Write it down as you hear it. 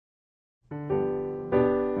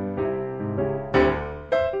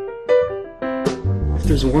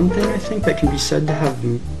there's one thing I think that can be said to have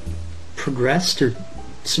progressed or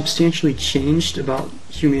substantially changed about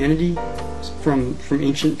humanity from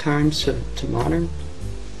ancient times to modern,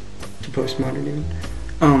 to postmodern even,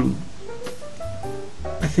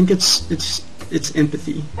 I think it's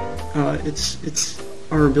empathy. It's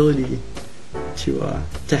our ability to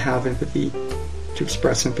have empathy, to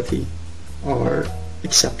express empathy, our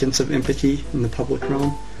acceptance of empathy in the public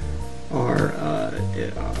realm, our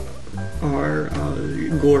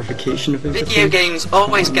glorification of empathy. Video games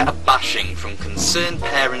always get a bashing from concerned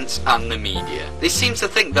parents and the media. They seem to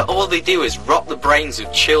think that all they do is rot the brains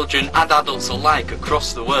of children and adults alike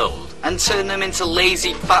across the world, and turn them into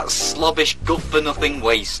lazy, fat, slobbish, good-for-nothing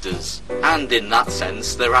wasters. And in that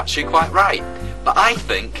sense, they're actually quite right. But I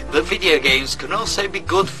think that video games can also be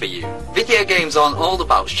good for you. Video games aren't all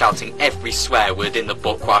about shouting every swear word in the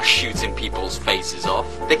book while shooting people's faces off.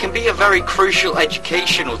 They can be a very crucial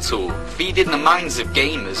educational tool, feeding the minds of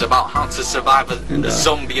gamers about how to survive a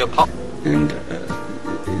zombie apocalypse. And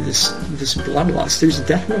this bloodlust, there's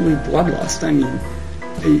definitely bloodlust. I mean,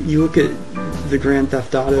 you look at the Grand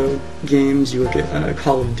Theft Auto games, you look at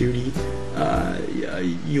Call of Duty,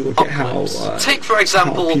 you look at how take for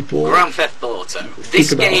example Grand Theft Auto.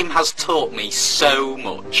 This game has taught me so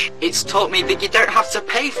much. It's taught me that you don't have to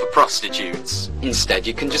pay for prostitutes. Instead,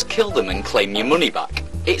 you can just kill them and claim your money back.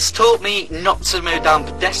 It's taught me not to mow down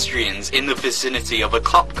pedestrians in the vicinity of a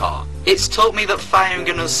cop car. It's taught me that firing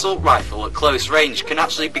an assault rifle at close range can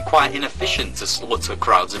actually be quite inefficient to slaughter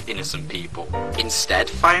crowds of innocent people. Instead,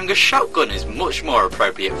 firing a shotgun is much more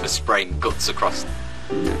appropriate for spraying guts across.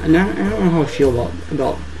 And I don't know how I feel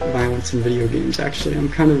about violence in video games, actually. I'm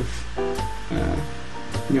kind of,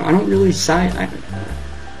 I don't really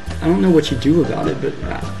I don't know what you do about it, but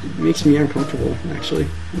it makes me uncomfortable, actually.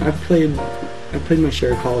 I've played my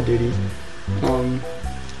share of Call of Duty. I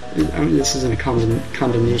mean, this isn't a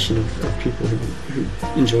condemnation of people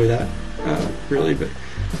who enjoy that, really, but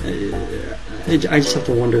I just have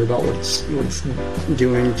to wonder about what it's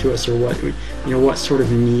doing to us, or what sort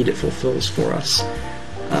of need it fulfills for us.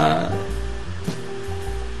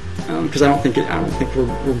 Because I don't think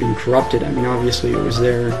we're being corrupted. I mean, obviously it was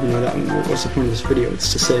there. What's the point of this video?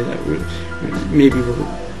 It's to say that maybe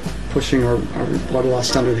we're pushing our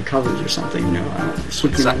bloodlust under the covers or something.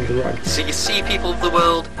 Sweeping under the rug. So you see, people of the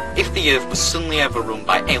world, if the Earth was suddenly overrun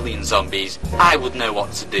by alien zombies, I would know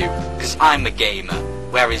what to do, because I'm a gamer.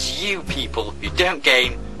 Whereas you people who don't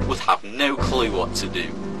game would have no clue what to do.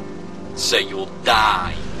 So you'll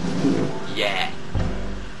die. Yeah.